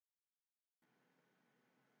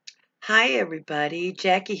Hi everybody,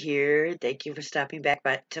 Jackie here. Thank you for stopping back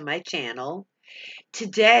to my channel.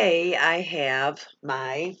 Today I have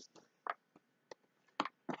my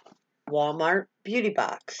Walmart Beauty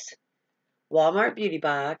Box. Walmart Beauty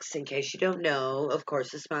Box, in case you don't know, of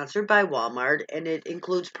course is sponsored by Walmart and it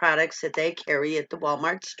includes products that they carry at the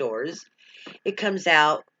Walmart stores. It comes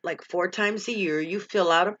out like 4 times a year. You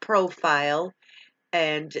fill out a profile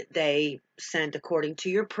and they send according to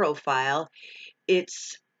your profile.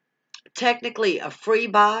 It's technically a free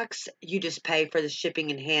box. You just pay for the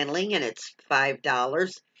shipping and handling, and it's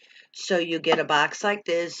 $5. So you get a box like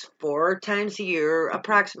this 4 times a year,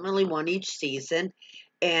 approximately one each season,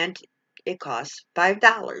 and it costs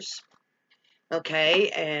 $5. Okay,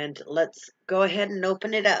 and let's go ahead and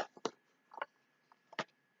open it up.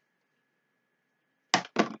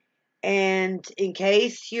 And in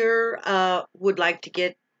case you would like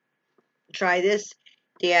to try this,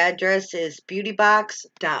 the address is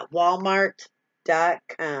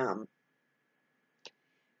beautybox.walmart.com.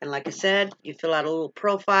 And like I said, you fill out a little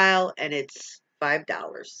profile and it's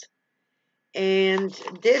 $5. And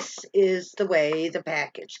this is the way the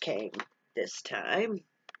package came this time.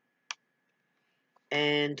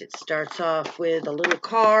 And it starts off with a little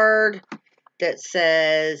card that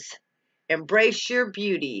says, "Embrace your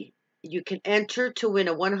beauty. You can enter to win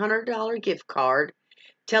a $100 gift card.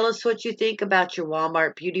 Tell us what you think about your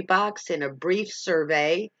Walmart Beauty Box in a brief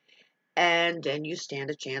survey, and then you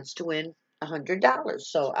stand a chance to win $100.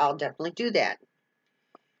 So I'll definitely do that.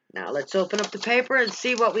 Now let's open up the paper and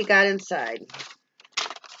see what we got inside.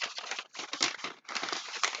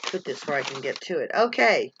 Put this where I can get to it.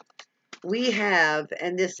 Okay, we have,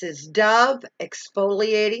 and this is Dove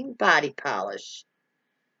Exfoliating Body Polish.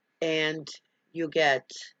 And you get,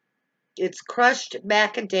 it's crushed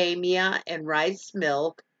macadamia and rice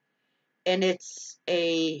milk. And it's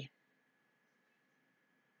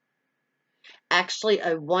actually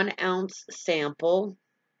a 1 ounce sample.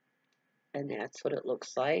 And that's what it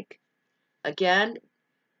looks like. Again,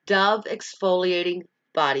 Dove Exfoliating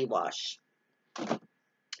Body Wash. The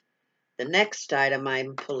next item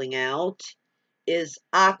I'm pulling out is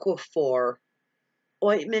Aquaphor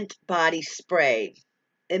Ointment Body Spray.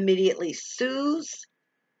 Immediately soothes,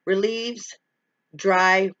 relieves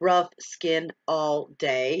dry, rough skin all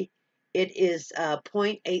day. It is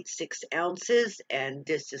 0.86 ounces, and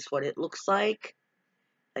this is what it looks like.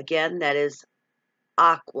 Again, that is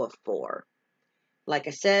Aquaphor. Like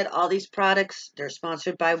I said, all these products, they're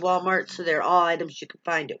sponsored by Walmart, so they're all items you can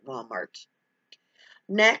find at Walmart.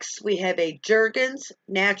 Next, we have a Jergens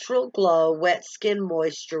Natural Glow Wet Skin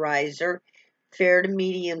Moisturizer, fair to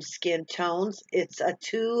medium skin tones. It's a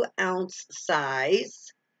 2 ounce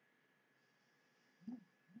size.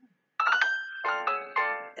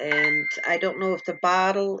 And I don't know if the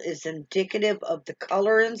bottle is indicative of the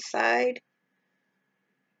color inside.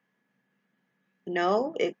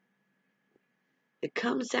 No, it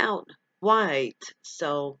comes out white.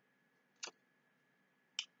 So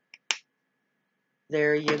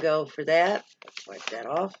there you go for that. Let's wipe that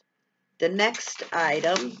off. The next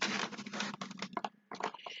item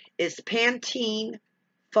is Pantene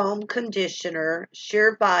Foam Conditioner,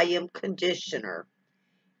 Sheer Volume Conditioner.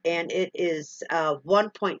 And it is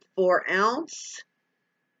 1.4 ounce.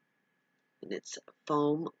 And it's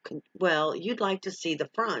foam. Well, you'd like to see the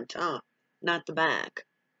front, huh? Not the back.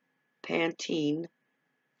 Pantene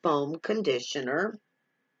Foam Conditioner.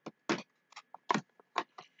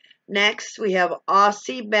 Next, we have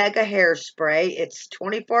Aussie Mega Hairspray. It's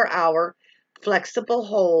 24-hour flexible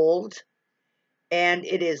hold. And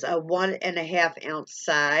it is a 1.5 ounce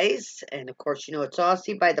size. And of course, you know it's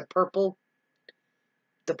Aussie by the purple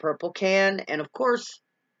can. And of course,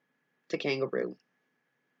 the kangaroo.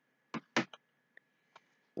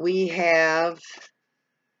 We have,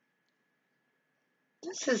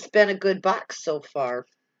 this has been a good box so far.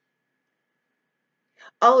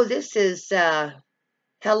 Oh, this is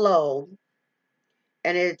Hello.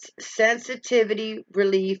 And it's Sensitivity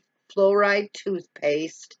Relief Fluoride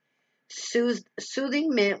Toothpaste.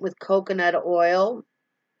 Soothing mint with coconut oil.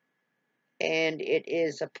 And it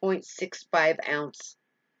is a 0.65 ounce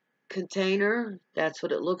container. That's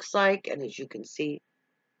what it looks like. And as you can see,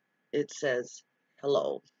 it says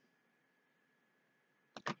hello.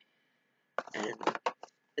 And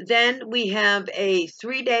then we have a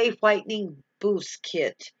 3-day whitening boost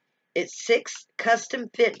kit. It's 6 custom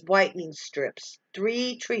fit whitening strips,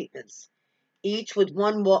 3 treatments, each with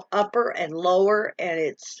one upper and lower, and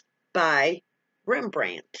it's by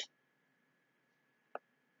Rembrandt.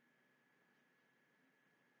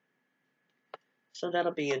 So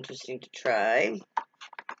that'll be interesting to try.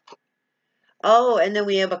 Oh, and then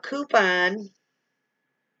we have a coupon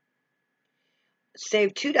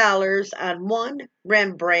save $2 on one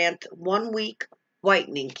Rembrandt 1 week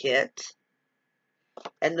whitening kit.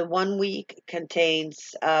 And the 1 week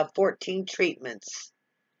contains 14 treatments.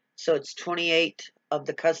 So it's 28 of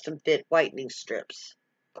the custom fit whitening strips.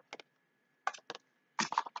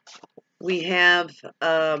 We have,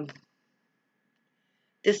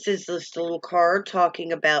 this is just a little card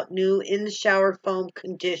talking about new in the shower foam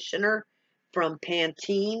conditioner from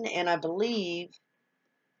Pantene. And I believe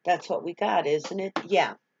that's what we got, isn't it?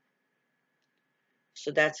 Yeah.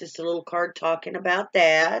 So that's just a little card talking about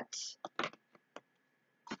that.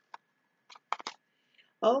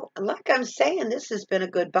 Oh, like I'm saying, this has been a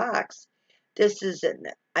good box. This is,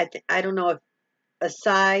 I don't know if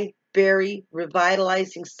Acai Berry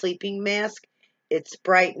Revitalizing Sleeping Mask. It's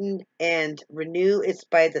Brighten and Renew. It's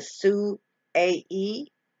by the Sue AE.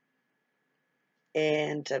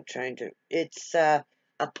 And I'm trying to, it's a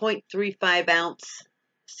 0.35 ounce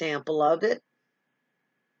sample of it.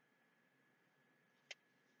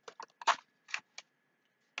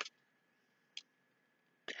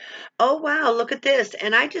 Oh, wow, look at this.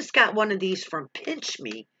 And I just got one of these from Pinch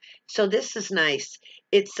Me. So this is nice.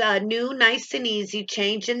 It's a new, nice and easy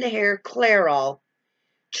change in the hair Clairol.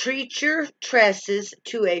 Treat your tresses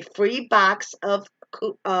to a free box of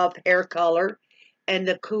hair color. And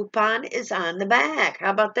the coupon is on the back.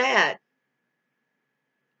 How about that?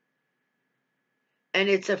 And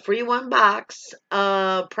it's a free 1 box,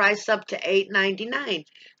 price up to $8.99.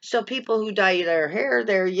 So people who dye their hair,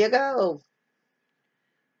 there you go.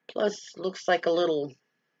 Plus, looks like a little,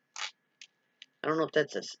 I don't know if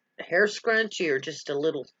that's a hair scrunchie or just a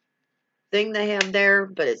little thing they have there,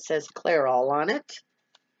 but it says Clairol on it.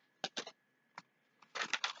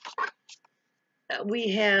 We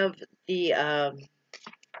have the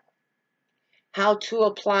how to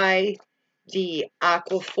apply the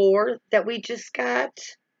Aquaphor that we just got.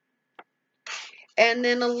 And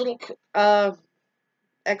then a little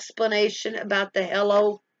explanation about the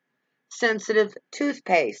Hello Sensitive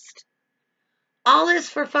toothpaste. All this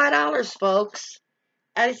for $5, folks.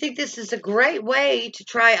 I think this is a great way to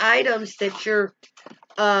try items that you're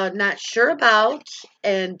not sure about,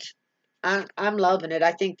 and I'm loving it.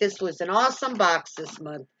 I think this was an awesome box this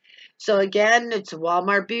month. So again, it's a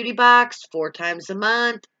Walmart beauty box, 4 times a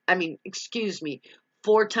month. I mean, excuse me,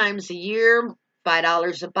 4 times a year,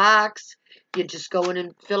 $5 a box. You just go in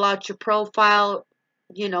and fill out your profile,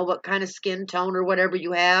 you know, what kind of skin tone or whatever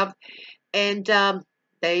you have, and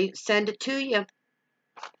they send it to you.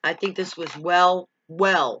 I think this was well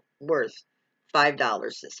worth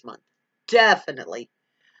 $5 this month. Definitely.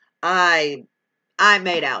 I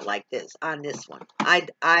made out like this on this one.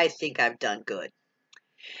 I think I've done good.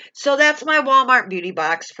 So that's my Walmart beauty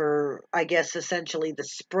box for, I guess, essentially the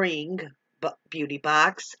spring beauty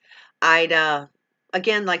box. I'd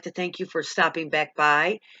again like to thank you for stopping back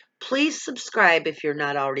by. Please subscribe if you're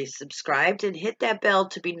not already subscribed, and hit that bell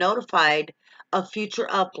to be notified of future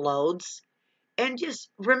uploads. And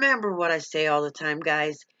just remember what I say all the time,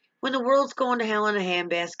 guys. When the world's going to hell in a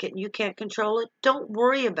handbasket and you can't control it, don't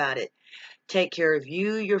worry about it. Take care of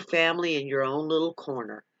you, your family, and your own little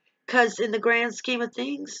corner. Because in the grand scheme of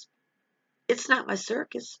things, it's not my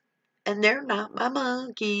circus. And they're not my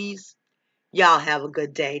monkeys. Y'all have a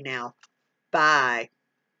good day now. Bye.